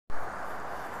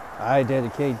I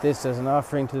dedicate this as an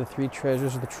offering to the three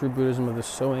treasures of the true Buddhism of the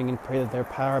sowing and pray that their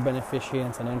power,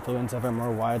 beneficence, and influence ever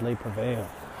more widely prevail.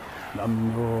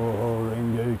 Nam-myoho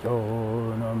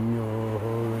Renge-kyo,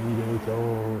 Nam-myoho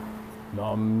Renge-kyo,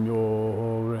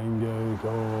 Nam-myoho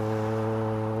Renge-kyo.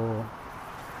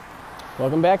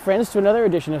 Welcome back, friends, to another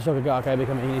edition of Soka Gakkai,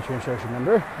 Becoming a Nichiren Shoshu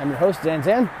member. I'm your host, Zan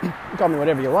Zan. You call me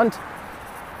whatever you want.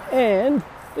 And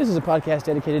this is a podcast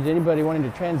dedicated to anybody wanting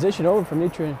to transition over from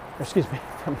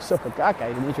from Soka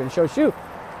Gakkai to Nichiren Shoshu.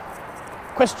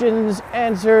 Questions,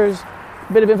 answers,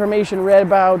 a bit of information read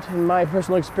about in my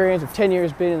personal experience of 10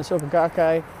 years being in the Soka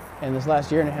Gakkai and this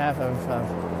last year and a half of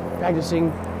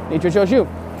practicing Nichiren Shoshu.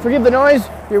 Forgive the noise.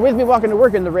 You're with me walking to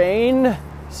work in the rain.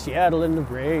 Seattle in the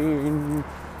rain.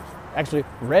 Actually,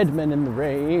 Redmond in the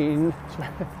rain.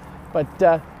 But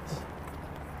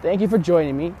thank you for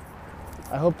joining me.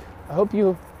 I hope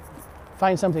you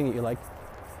find something that you like.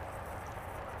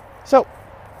 So,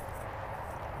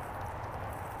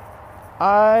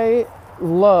 I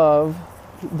love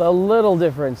the little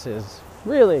differences.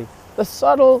 Really, the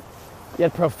subtle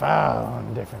yet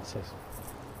profound differences.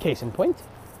 Case in point,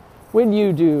 when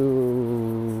you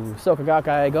do Soka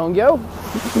Gakkai Gongyo,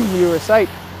 you recite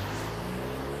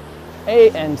A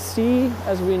and C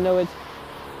as we know it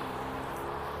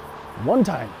one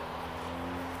time.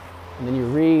 And then you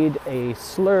read a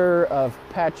slur of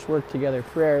patchwork together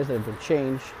prayers that have been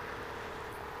changed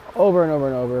over and over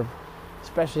and over,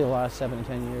 especially the last 7 to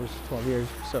 10 years, 12 years.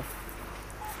 So,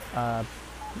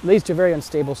 leads to a very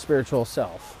unstable spiritual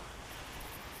self.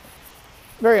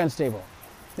 Very unstable.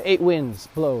 The 8 winds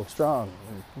blow strong,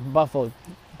 and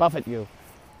buffet you.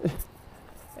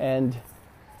 And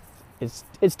it's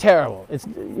terrible.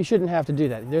 You shouldn't have to do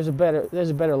that. There's a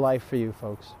better life for you,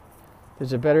 folks.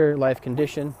 There's a better life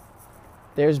condition.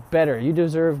 There's better. You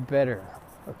deserve better.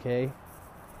 Okay?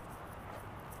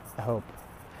 I hope.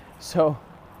 So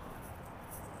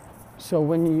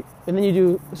you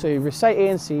recite A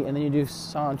and C, and then you do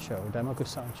Sancho, Daimoku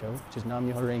Sancho, which is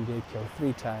Nam-myoho Renge-kyo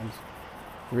 3 times.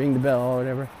 You ring the bell or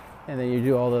whatever, and then you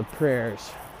do all the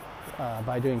prayers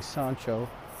by doing Sancho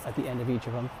at the end of each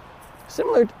of them.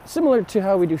 Similar to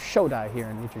how we do Shodai here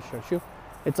in Nichiren Shoshu.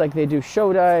 It's like they do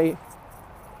Shodai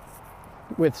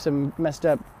with some messed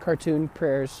up cartoon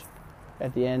prayers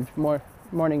at the end,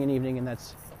 morning and evening, and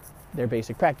that's their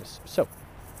basic practice. So,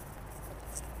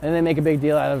 and they make a big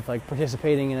deal out of like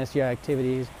participating in SGI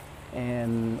activities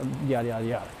and yada yada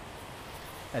yada.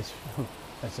 That's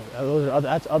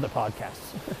other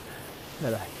podcasts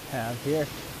that I have here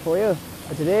for you.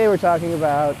 But today we're talking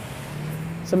about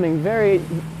something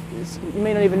you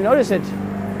may not even notice it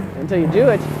until you do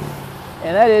it,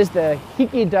 and that is the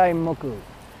Hiki Daimoku,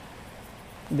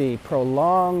 the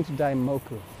prolonged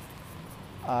Daimoku.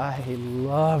 I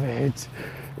love it.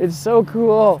 It's so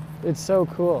cool. It's so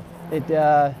cool.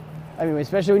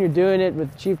 Especially when you're doing it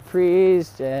with chief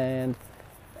priest and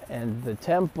the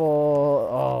temple.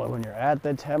 Oh, when you're at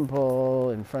the temple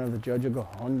in front of the Jojo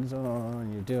Gohonzo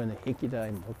and you're doing the Hiki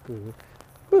Daimoku.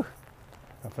 Whew.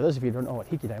 Now, for those of you who don't know what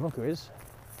Hiki Daimoku is,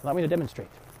 allow me to demonstrate.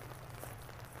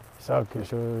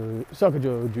 Sakujo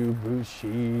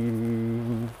Jubushi.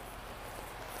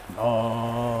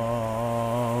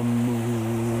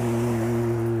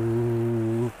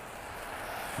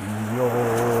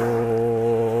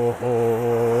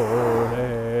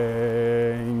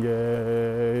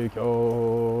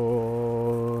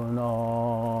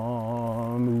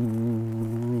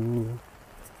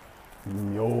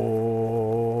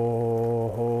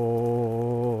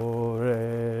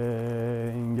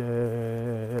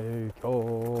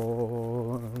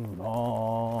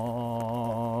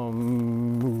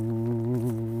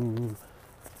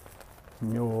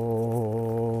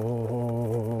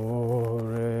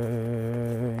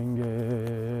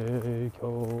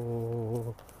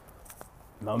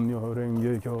 Namu Myoho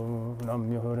Renge-kyo. Namu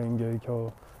Myoho Renge-kyo. Nam-myoho Renge-kyo, Nam-myoho Renge-kyo,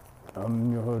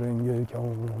 Nam-myoho Renge-kyo.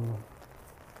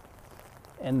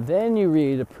 And then you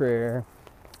read a prayer,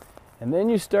 and then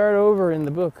you start over in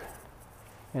the book.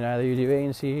 And either you do A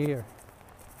and C, or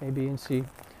A, B, and C,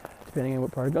 depending on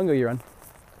what part of Gungo you're on.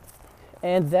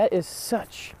 And that is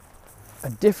such a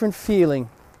different feeling.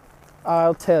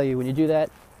 I'll tell you, when you do that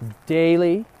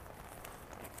daily,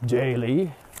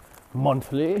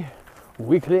 monthly,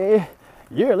 weekly,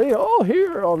 yearly, all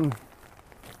here on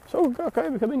Soka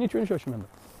Gakkai, Becoming a Nichiren Shoshu member.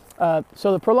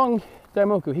 So the prolonged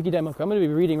Daimoku, Hiki Daimoku, I'm going to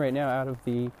be reading right now out of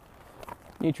the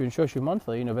Nichiren Shoshu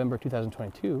Monthly, November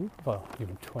 2022, well,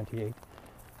 even 28.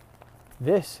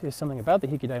 This is something about the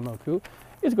Hiki Daimoku.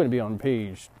 It's going to be on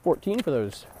page 14 for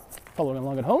those following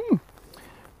along at home.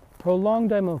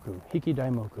 Prolonged Daimoku, Hiki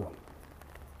Daimoku.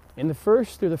 In the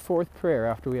first through the fourth prayer,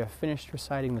 after we have finished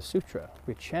reciting the sutra,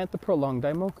 we chant the prolonged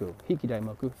Daimoku, Hiki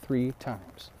Daimoku, 3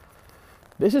 times.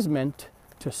 This is meant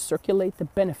to circulate the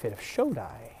benefit of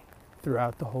Shodai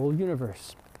throughout the whole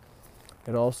universe.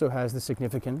 It also has the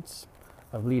significance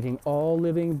of leading all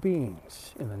living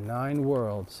beings in the 9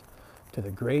 worlds to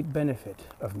the great benefit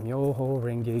of Myoho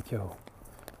Renge Kyo,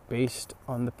 based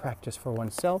on the practice for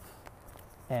oneself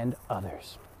and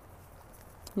others.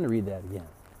 I'm going to read that again.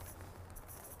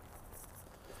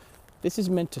 This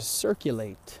is meant to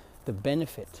circulate the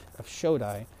benefit of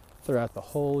Shodai throughout the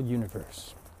whole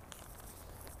universe.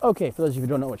 Okay, for those of you who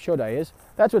don't know what Shodai is,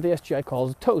 that's what the SGI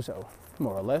calls Tozo,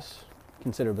 more or less,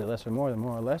 considerably less or more than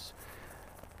more or less.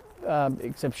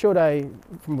 Except Shodai,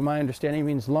 from my understanding,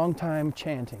 means long time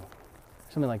chanting,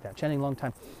 something like that, chanting long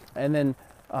time. And then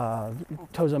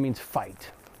Tozo means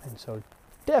fight, and so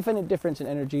definite difference in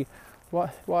energy.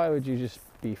 Why would you just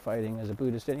be fighting as a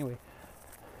Buddhist anyway?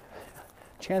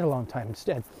 Chant a long time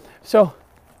instead. So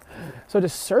to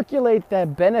circulate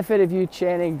that benefit of you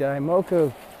chanting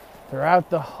Daimoku throughout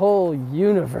the whole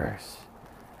universe.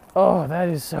 Oh, that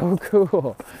is so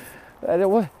cool.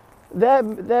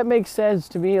 That makes sense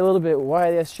to me a little bit why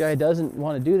the SGI doesn't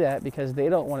want to do that, because they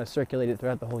don't want to circulate it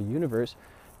throughout the whole universe.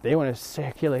 They want to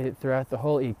circulate it throughout the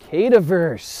whole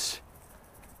Ikeda-verse.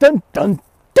 Dun dun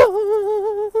dun!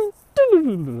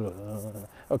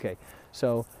 Okay,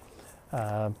 so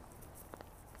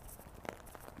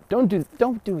don't do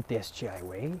it the SGI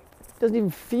way. It doesn't even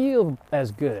feel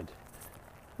as good.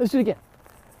 Let's do it again.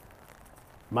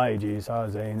 Maiji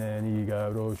sazen ni ga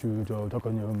ro shujo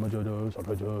tokonyo mojodo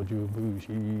sakajo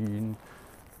jubushin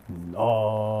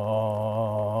namu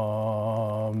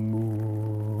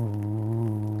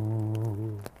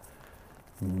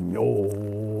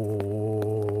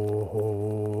myoho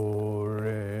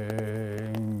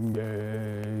renge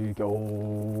kyo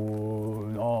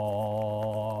namu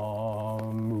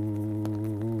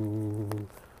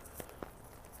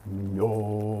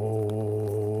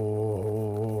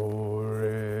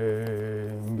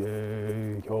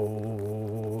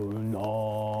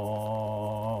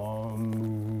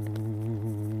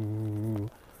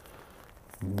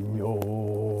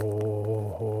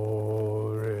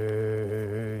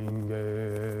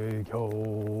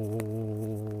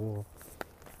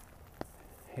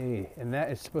and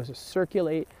that is supposed to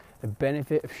circulate the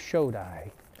benefit of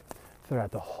Shodai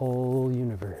throughout the whole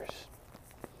universe.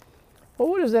 Well,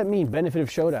 what does that mean, benefit of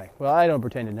Shodai? Well, I don't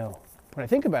pretend to know. When I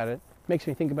think about it, it makes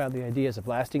me think about the ideas of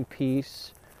lasting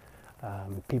peace,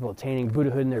 people attaining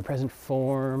Buddhahood in their present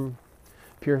form,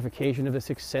 purification of the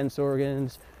 6 sense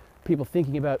organs, people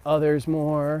thinking about others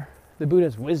more, the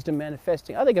Buddha's wisdom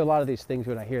manifesting. I think of a lot of these things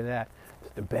when I hear that,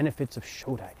 the benefits of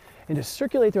Shodai. And to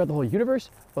circulate throughout the whole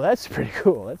universe, well, that's pretty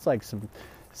cool. That's like some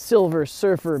Silver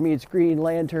Surfer meets Green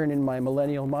Lantern in my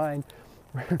millennial mind.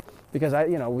 Because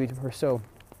we're so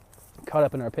caught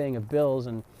up in our paying of bills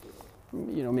and,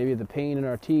 maybe the pain in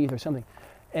our teeth or something.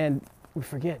 And we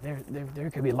forget there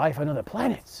could be life on other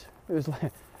planets. They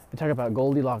talk about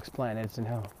Goldilocks planets and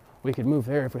how we could move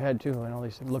there if we had to, and all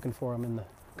these things, looking for them in the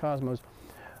cosmos.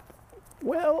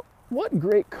 Well, what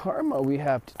great karma we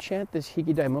have to chant this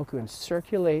Hiki Daimoku and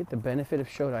circulate the benefit of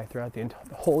Shodai throughout the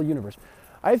whole universe.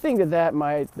 I think that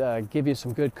might give you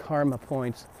some good karma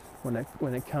points when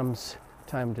it comes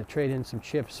time to trade in some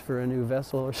chips for a new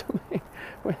vessel or something.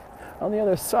 On the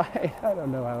other side, I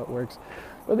don't know how it works,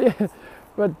 but if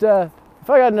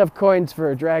I got enough coins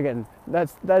for a dragon,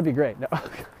 that'd be great. No,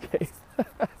 okay.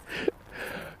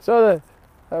 So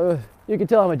you can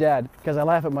tell I'm a dad because I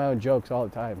laugh at my own jokes all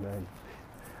the time.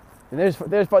 And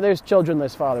there's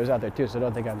childrenless fathers out there too, so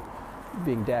don't think I'm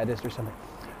being dadist or something.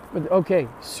 But okay,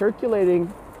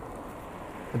 circulating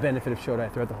the benefit of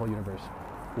Shodai throughout the whole universe.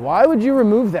 Why would you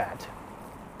remove that?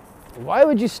 Why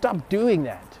would you stop doing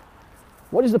that?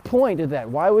 What is the point of that?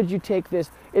 Why would you take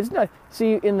this? It's not,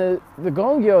 see, in the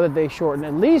Gongyo that they shorten,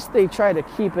 at least they try to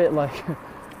keep it like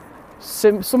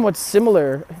somewhat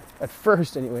similar at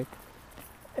first anyway.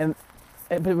 But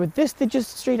with this, they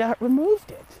just straight out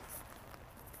removed it.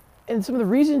 And some of the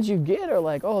reasons you get are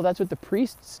like, oh, that's what the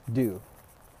priests do.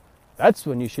 That's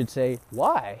when you should say,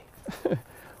 why?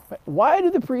 Why do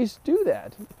the priests do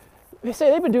that? They say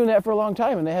they've been doing that for a long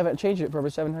time and they haven't changed it for over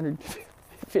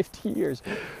 750 years.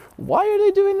 Why are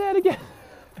they doing that again?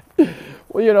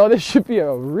 Well, this should be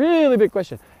a really big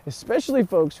question, especially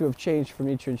folks who have changed from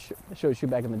Nichiren Shoshu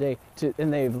back in the day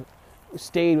and they've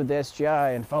stayed with the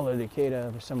SGI and followed the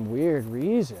Ikeda for some weird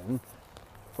reason.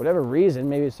 Whatever reason,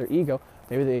 maybe it's their ego,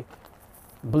 maybe they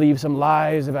believe some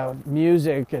lies about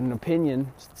music and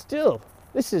opinion. Still,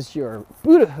 this is your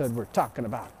Buddhahood we're talking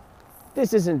about.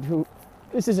 This isn't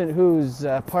This isn't whose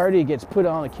party gets put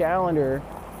on the calendar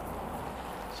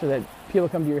so that people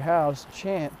come to your house and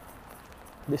chant.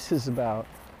 This is about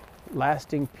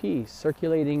lasting peace,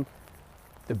 circulating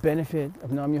the benefit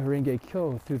of Nam-myoho Renge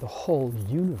Kyo through the whole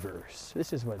universe.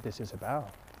 This is what this is about.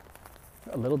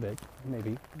 A little bit,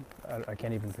 maybe. I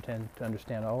can't even pretend to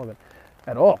understand all of it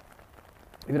at all,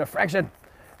 even a fraction.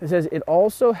 It says it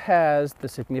also has the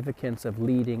significance of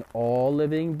leading all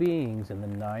living beings in the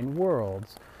 9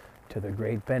 worlds to the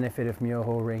great benefit of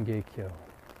Myoho Renge Kyo,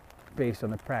 based on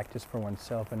the practice for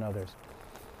oneself and others.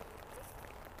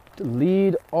 To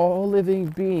lead all living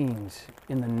beings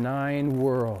in the 9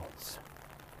 worlds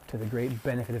to the great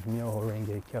benefit of Myoho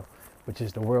Renge Kyo, which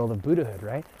is the world of Buddhahood,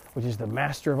 right? Which is the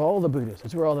master of all the Buddhas.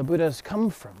 It's where all the Buddhas come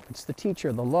from. It's the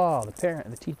teacher, the law, the parent,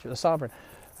 the teacher, the sovereign.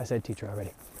 I said teacher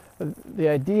already. The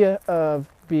idea of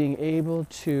being able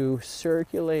to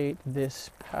circulate this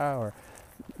power,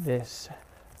 this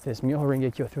Myoho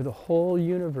Renge Kyo through the whole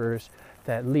universe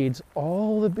that leads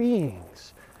all the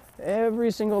beings,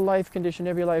 every single life condition,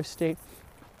 every life state,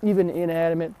 even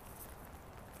inanimate,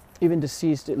 even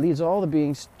deceased, it leads all the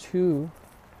beings to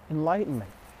enlightenment,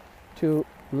 to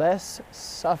less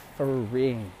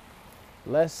suffering,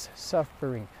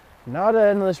 not an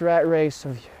endless rat race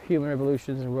of human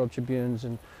revolutions and world tribunes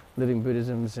and living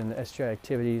Buddhisms and SGI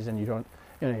activities, and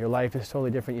your life is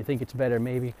totally different. You think it's better,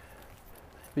 maybe,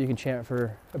 but you can chant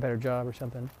for a better job or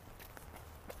something,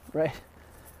 right?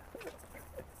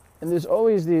 And there's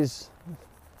always these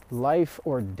life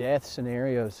or death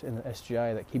scenarios in the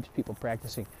SGI that keeps people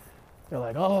practicing. They're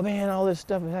like, oh man, all this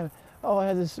stuff is happening. Oh, I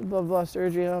had this blah blah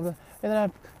surgery, blah, blah, and then I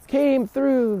came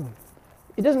through.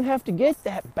 It doesn't have to get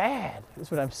that bad.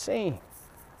 That's what I'm saying.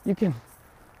 You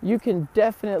can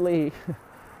definitely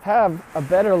have a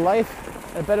better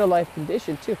life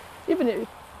condition too. Even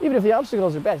if the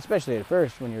obstacles are bad, especially at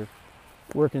first when you're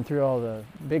working through all the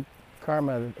big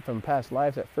karma from past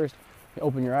lives. At first, you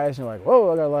open your eyes and you're like,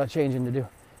 whoa, I got a lot of changing to do,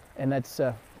 and that's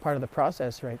part of the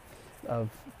process, right? Of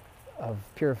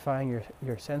purifying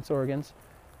your sense organs.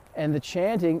 And the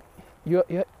chanting,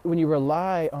 when you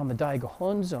rely on the Daigo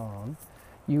Honzon,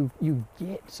 you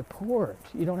get support.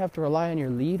 You don't have to rely on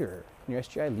your leader, your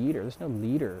SGI leader. There's no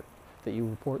leader that you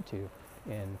report to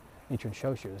in Nichiren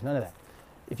Shoshu. There's none of that.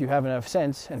 If you have enough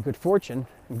sense and good fortune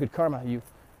and good karma,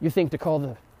 you think to call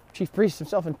the chief priest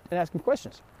himself and ask him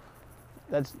questions.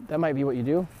 That might be what you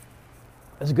do.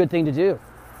 That's a good thing to do.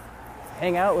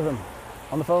 Hang out with him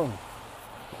on the phone.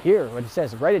 Hear what he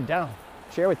says. Write it down.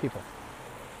 Share with people.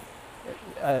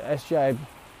 SGI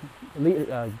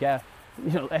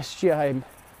SGI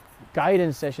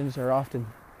guidance sessions are often,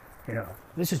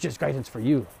 this is just guidance for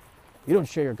you. You don't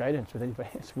share your guidance with anybody.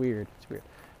 It's weird.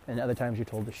 And other times you're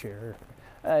told to share.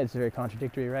 It's very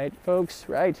contradictory, right, folks?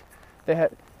 Right? They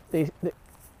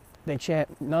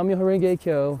chant Nam-myoho Renge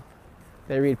Kyo.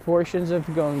 They read portions of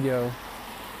Gongyo,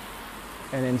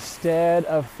 and instead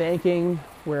of thanking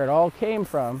where it all came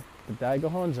from, the Daigo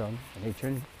Honzon, the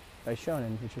Nichiren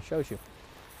Daishonin, Nichiren Shoshu,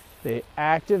 they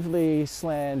actively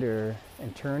slander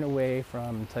and turn away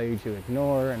from and tell you to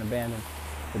ignore and abandon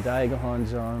the Daigo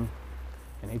Honzon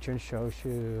and Nichiren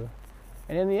Shoshu.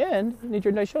 And in the end,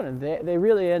 Nichiren Daishonin, they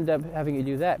really end up having you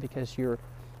do that because you're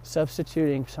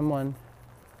substituting someone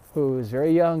who is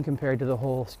very young compared to the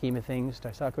whole scheme of things,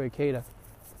 Daisaku Ikeda,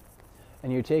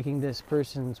 and you're taking this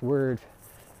person's word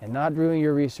and not doing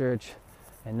your research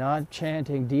and not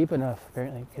chanting deep enough,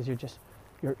 apparently, because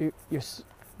you're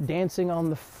dancing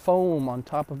on the foam on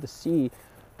top of the sea.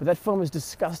 But that foam is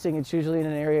disgusting. It's usually in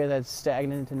an area that's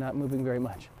stagnant and not moving very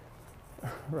much.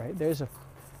 Right? There's a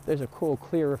cool,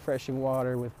 clear, refreshing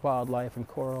water with wildlife and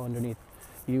coral underneath.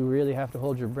 You really have to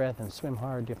hold your breath and swim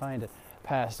hard to find it,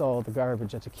 past all the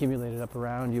garbage that's accumulated up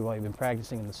around you while you've been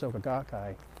practicing in the Soka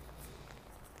Gakkai.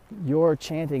 Your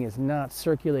chanting is not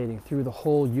circulating through the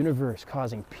whole universe,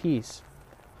 causing peace.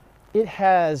 It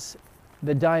has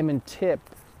the diamond tip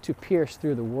to pierce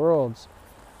through the worlds,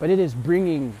 but it is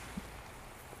bringing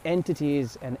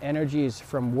entities and energies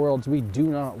from worlds we do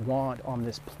not want on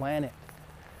this planet.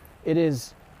 It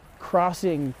is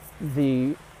crossing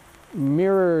the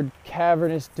mirrored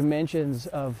cavernous dimensions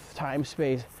of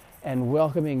time-space and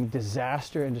welcoming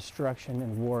disaster and destruction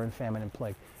and war and famine and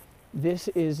plague. This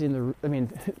is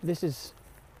this is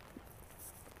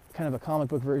kind of a comic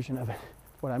book version of it,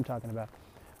 what I'm talking about.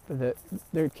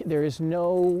 There is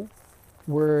no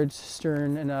words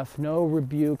stern enough, no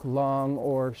rebuke long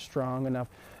or strong enough,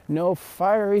 no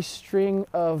fiery string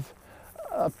of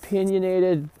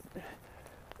opinionated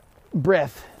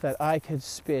breath that I could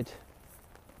spit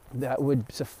that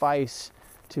would suffice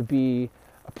to be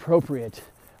appropriate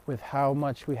with how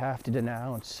much we have to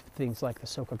denounce things like the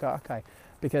Soka Gakkai,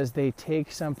 because they take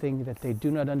something that they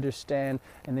do not understand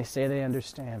and they say they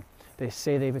understand. They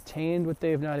say they've attained what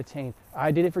they have not attained.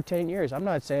 I did it for 10 years. I'm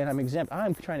not saying I'm exempt.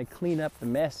 I'm trying to clean up the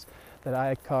mess that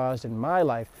I caused in my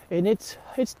life. And it's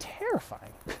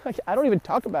terrifying. I don't even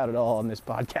talk about it all on this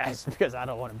podcast because I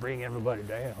don't want to bring everybody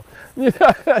down.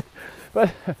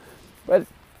 but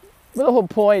the whole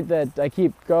point that I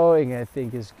keep going, I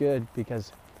think, is good,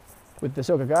 because with the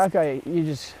Soka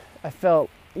Gakkai, I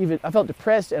felt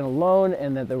depressed and alone,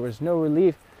 and that there was no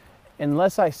relief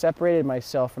unless I separated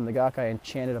myself from the Gakkai and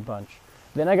chanted a bunch.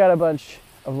 Then I got a bunch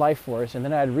of life force, and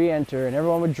then I'd re-enter, and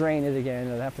everyone would drain it again,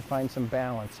 and I'd have to find some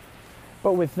balance.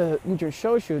 But with the Nichiren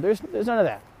Shoshu, there's none of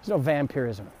that. There's no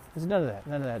vampirism. There's none of that.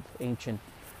 None of that ancient,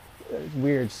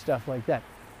 weird stuff like that.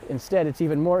 Instead, it's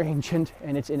even more ancient,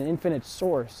 and it's an infinite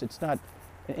source. It's not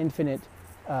an infinite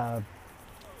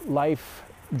life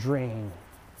drain.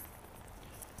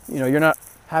 You're not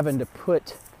having to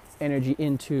put energy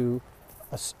into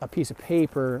a piece of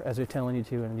paper, as they're telling you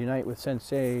to, and unite with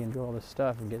sensei and do all this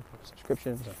stuff and get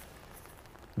subscriptions and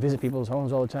visit people's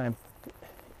homes all the time.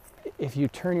 If you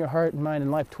turn your heart and mind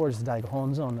and life towards the Daigo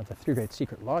Honzon of the three great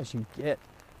secret laws, you get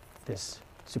this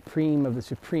supreme of the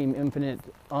supreme, infinite,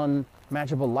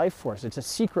 unmatchable life force. It's a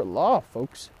secret law,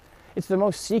 folks. It's the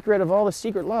most secret of all the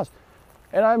secret laws.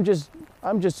 And I'm just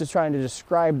trying to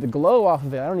describe the glow off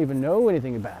of it. I don't even know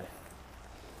anything about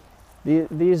it.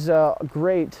 These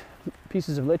great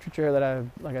pieces of literature that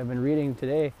I've been reading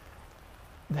today,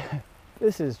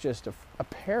 this is just a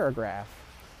paragraph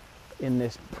in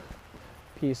this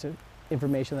piece of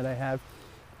information that I have.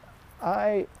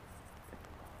 I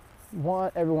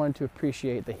want everyone to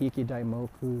appreciate the Hiki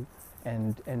Daimoku,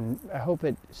 and I hope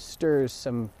it stirs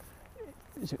some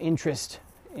interest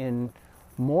in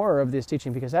more of this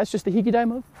teaching, because that's just the Hiki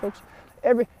Daimoku, folks.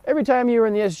 Every time you were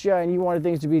in the SGI and you wanted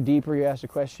things to be deeper, you asked a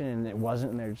question and it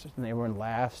wasn't, and everyone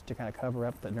laughs to kind of cover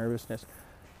up the nervousness.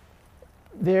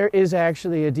 There is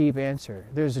actually a deep answer.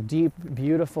 There's a deep,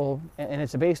 beautiful, and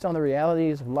it's based on the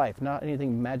realities of life, not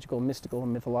anything magical, mystical,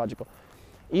 and mythological.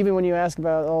 Even when you ask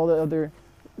about all the other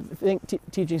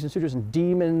teachings and sutras and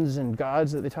demons and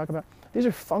gods that they talk about, these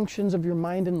are functions of your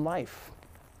mind and life,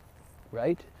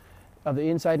 right? Of the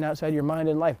inside and outside of your mind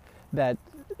and life that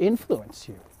influence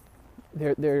you.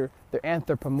 They're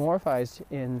anthropomorphized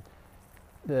in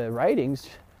the writings,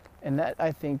 and that,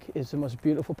 I think, is the most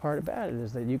beautiful part about it,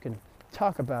 is that you can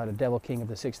talk about a devil king of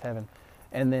the sixth heaven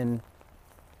and then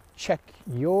check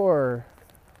your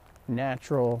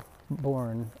natural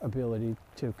born ability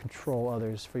to control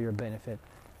others for your benefit.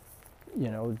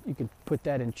 You can put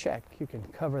that in check. You can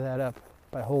cover that up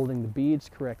by holding the beads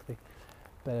correctly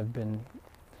that have been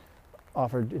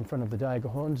offered in front of the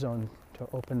Daigo Honzon to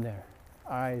open their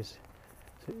eyes.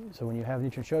 So when you have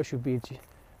Nichiren Shoshu beads,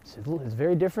 it's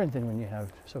very different than when you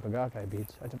have Soka Gakkai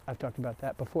beads. I've talked about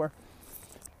that before.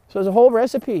 So there's a whole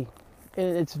recipe,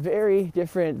 and it's very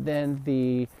different than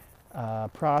the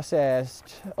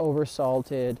processed,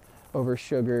 over-salted,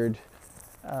 over-sugared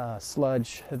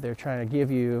sludge that they're trying to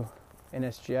give you in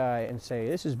SGI and say,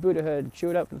 this is Buddhahood, chew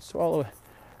it up and swallow it.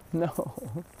 No,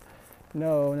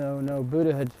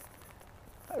 Buddhahood,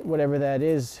 whatever that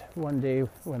is, one day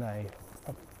when I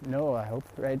hope,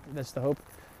 right? That's the hope.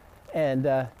 And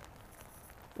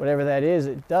whatever that is,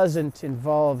 it doesn't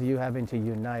involve you having to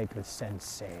unite with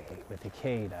sensei, with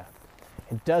Ikeda.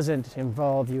 It doesn't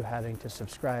involve you having to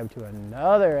subscribe to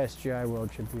another SGI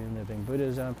World Tribune Living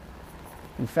Buddhism.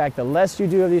 In fact, the less you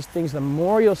do of these things, the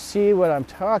more you'll see what I'm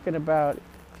talking about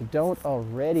if you don't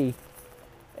already.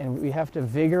 And we have to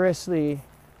vigorously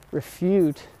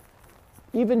refute,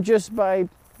 even just by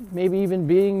maybe even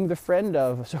being the friend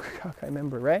of a Soka Gakkai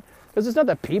member, right? Because it's not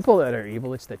the people that are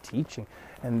evil, it's the teaching.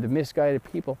 And the misguided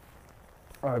people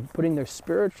are putting their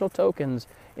spiritual tokens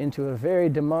into a very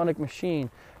demonic machine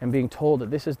and being told that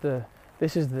this is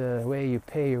the way you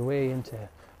pay your way into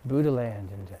Buddha land,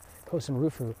 into Kosen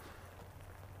Rufu.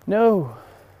 No.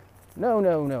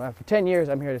 After 10 years,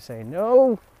 I'm here to say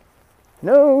no.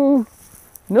 You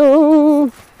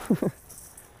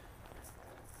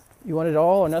want it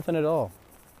all or nothing at all.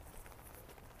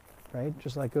 Right?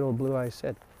 Just like good old Blue Eyes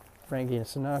said. Frank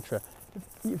Sinatra.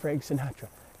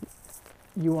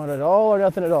 You want it all or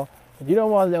nothing at all. And you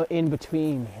don't want no in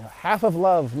between. Half of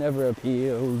love never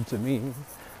appealed to me.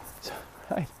 So,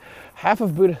 right? Half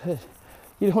of Buddhahood.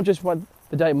 You don't just want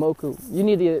the Daimoku. You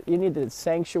need the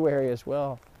sanctuary as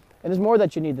well. And there's more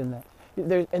that you need than that.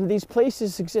 And these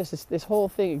places exist. This whole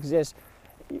thing exists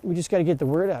we just got to get the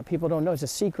word out. People don't know. It's a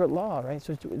secret law, right?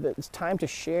 So it's time to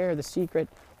share the secret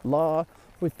law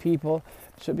with people,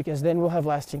 so because then we'll have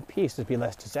lasting peace. There'll be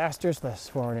less disasters, less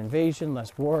foreign invasion,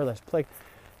 less war, less plague.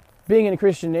 Being in a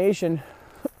Christian nation,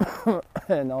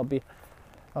 and I'll be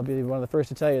one of the first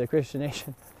to tell you, the Christian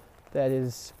nation that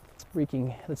is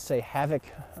wreaking, let's say, havoc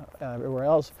everywhere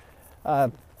else.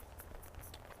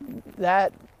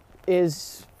 That's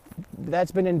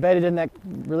been embedded in that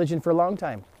religion for a long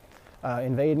time.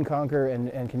 Invade and conquer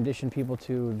and condition people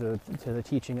to the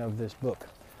teaching of this book,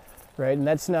 right? And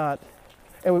that's not,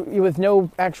 and with no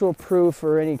actual proof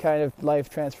or any kind of life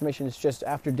transformation. It's just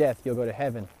after death you'll go to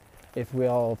heaven if we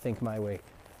all think my way,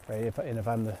 right? If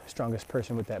I'm the strongest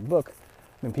person with that book.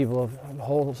 I mean, people of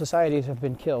whole societies have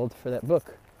been killed for that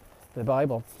book, the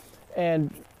Bible,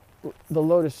 and the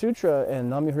Lotus Sutra and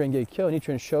Nam-myoho Renge Kyo,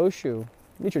 Nichiren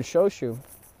Shoshu.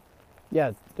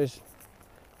 Yeah,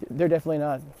 they're definitely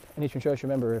not a Nichiren Shoshu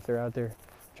member if they're out there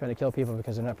trying to kill people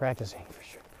because they're not practicing, for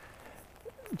sure.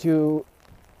 To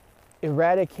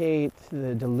eradicate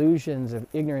the delusions of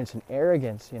ignorance and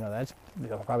arrogance, that's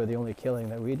probably the only killing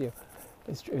that we do,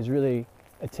 is really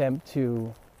attempt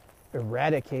to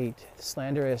eradicate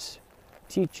slanderous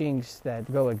teachings that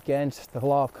go against the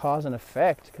law of cause and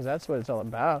effect, because that's what it's all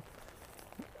about.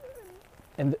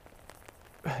 And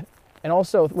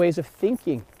also ways of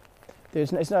thinking.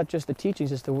 It's not just the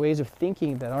teachings, it's the ways of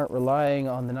thinking that aren't relying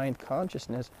on the ninth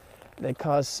consciousness that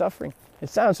cause suffering. It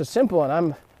sounds so simple,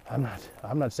 and I'm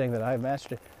not saying that I've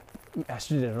mastered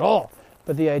it at all,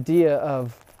 but the idea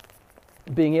of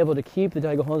being able to keep the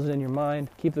Daigo Honzon in your mind,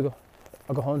 keep the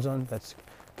Gohonzon that's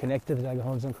connected to the Daigo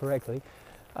Honzon correctly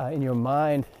in your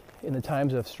mind in the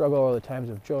times of struggle or the times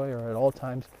of joy or at all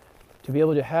times, to be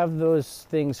able to have those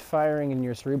things firing in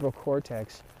your cerebral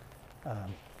cortex,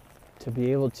 to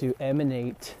be able to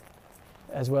emanate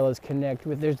as well as connect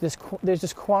with. There's this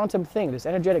quantum thing, this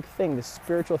energetic thing, this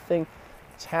spiritual thing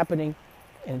that's happening,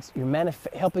 and you're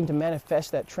helping to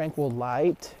manifest that tranquil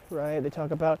light, right? They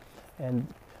talk about, and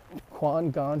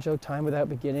Kwan Ganjo, time without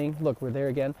beginning. Look, we're there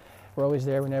again. We're always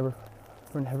there. We're never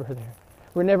there.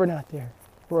 We're never not there.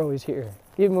 We're always here.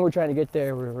 Even when we're trying to get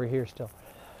there, we're here still.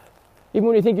 Even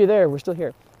when you think you're there, we're still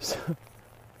here.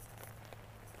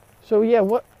 So yeah,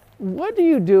 what are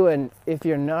you doing if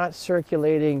you're not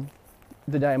circulating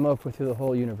the Daimoku through the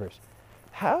whole universe?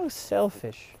 How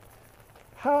selfish,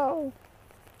 how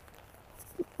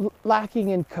lacking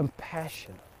in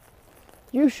compassion.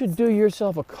 You should do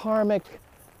yourself a karmic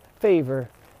favor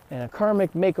and a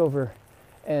karmic makeover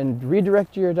and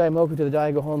redirect your Daimoku to the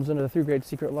Daigo Honzon under the three great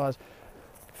secret laws.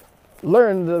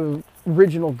 Learn the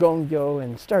original Gongyo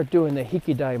and start doing the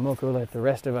Hiki Daimoku like the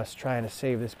rest of us trying to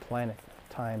save this planet,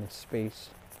 time and space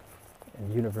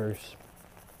and universe.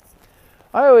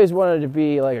 I always wanted to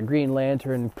be like a Green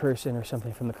Lantern person or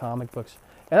something from the comic books.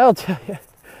 And I'll tell you,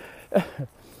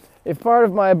 if part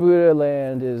of my Buddha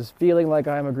land is feeling like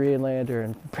I'm a Green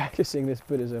Lantern practicing this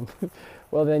Buddhism,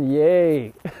 well then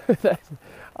yay.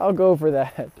 I'll go for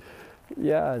that.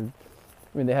 Yeah. I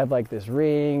mean, they have like this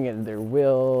ring and their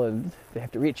will, and they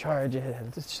have to recharge it.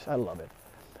 I love it.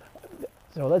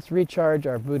 So let's recharge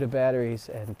our Buddha batteries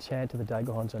and chant to the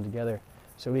Daigo Honzon together,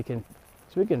 so we can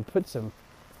put the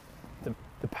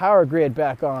power grid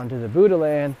back on to the Buddha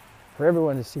land for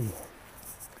everyone to see.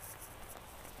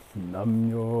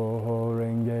 Nam-myoho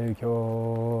Renge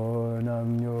Kyo,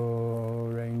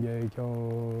 Nam-myoho Renge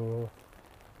Kyo,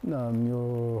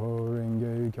 Nam-myoho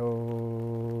Renge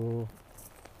Kyo.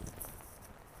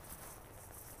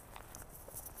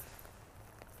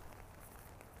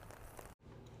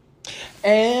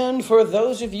 And for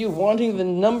those of you wanting the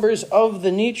numbers of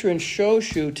the Nichiren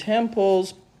Shoshu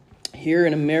temples here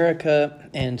in America,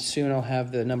 and soon I'll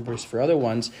have the numbers for other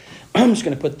ones, I'm just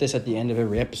going to put this at the end of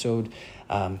every episode.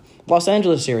 Los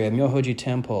Angeles area, Myohoji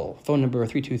Temple, phone number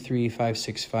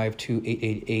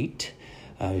 323-565-2888.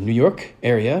 New York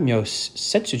area,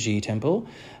 Myosetsuji Temple,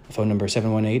 phone number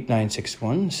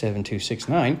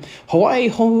 718-961-7269. Hawaii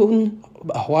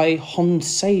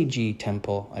Honseiji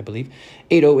Temple, I believe,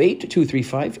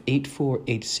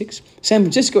 808-235-8486. San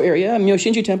Francisco area,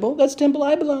 Myoshinji Temple, that's the temple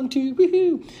I belong to,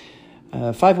 woohoo!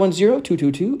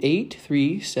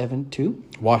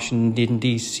 510-222-8372. Washington,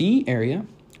 D.C. area,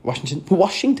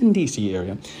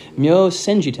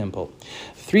 Myosenji Temple,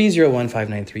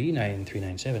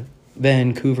 301-593-9397.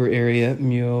 Vancouver area,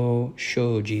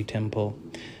 Myoshoji Temple,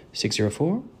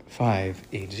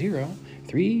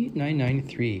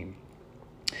 604-580-3993.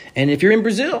 And if you're in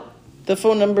Brazil, the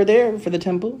phone number there for the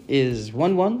temple is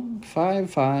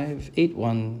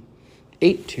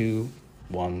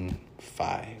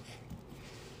 1155818215.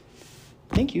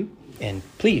 Thank you. And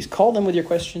please call them with your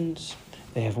questions.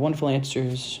 They have wonderful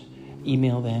answers.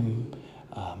 Email them.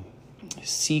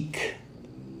 Seek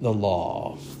the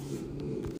law.